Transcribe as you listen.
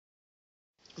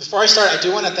Before I start, I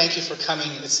do want to thank you for coming.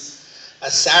 It's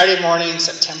a Saturday morning,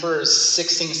 September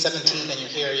 16th, 17th, and you're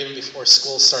here even before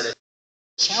school started.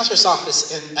 The Chancellor's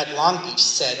office at Long Beach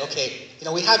said, okay,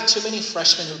 we have too many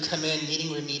freshmen who come in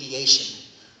needing remediation.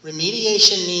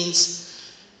 Remediation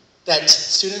means that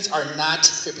students are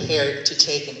not prepared to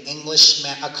take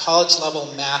a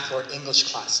college-level math or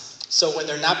English class. So when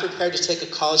they're not prepared to take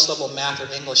a college-level math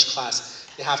or English class,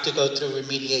 they have to go through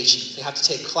remediation. They have to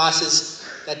take classes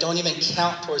that don't even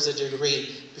count towards a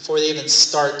degree before they even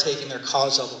start taking their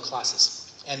college-level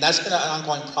classes. And that's been an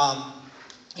ongoing problem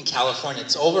in California.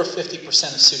 It's over 50%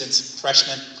 of students,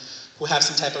 freshmen, who have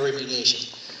some type of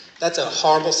remediation. That's a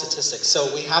horrible statistic.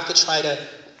 So we have to try to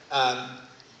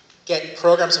get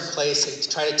programs in place to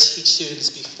try to teach students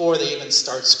before they even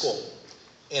start school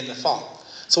in the fall.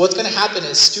 So what's going to happen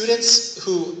is students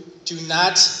who do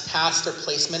not pass their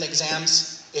placement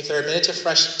exams, if they're admitted to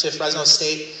Fresno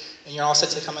State and you're all set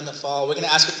to come in the fall, we're going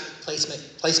to ask for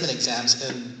placement exams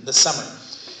in the summer.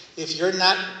 If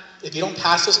you don't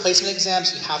pass those placement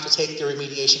exams, you have to take the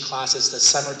remediation classes the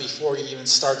summer before you even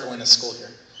start going to school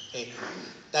here. Okay?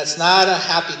 That's not a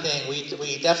happy thing.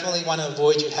 We definitely want to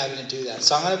avoid you having to do that.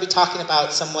 So I'm going to be talking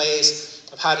about some ways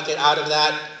of how to get out of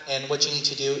that and what you need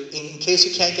to do. In case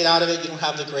you can't get out of it, you don't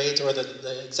have the grades or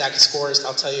the exact scores,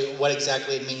 I'll tell you what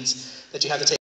exactly it means that you have to take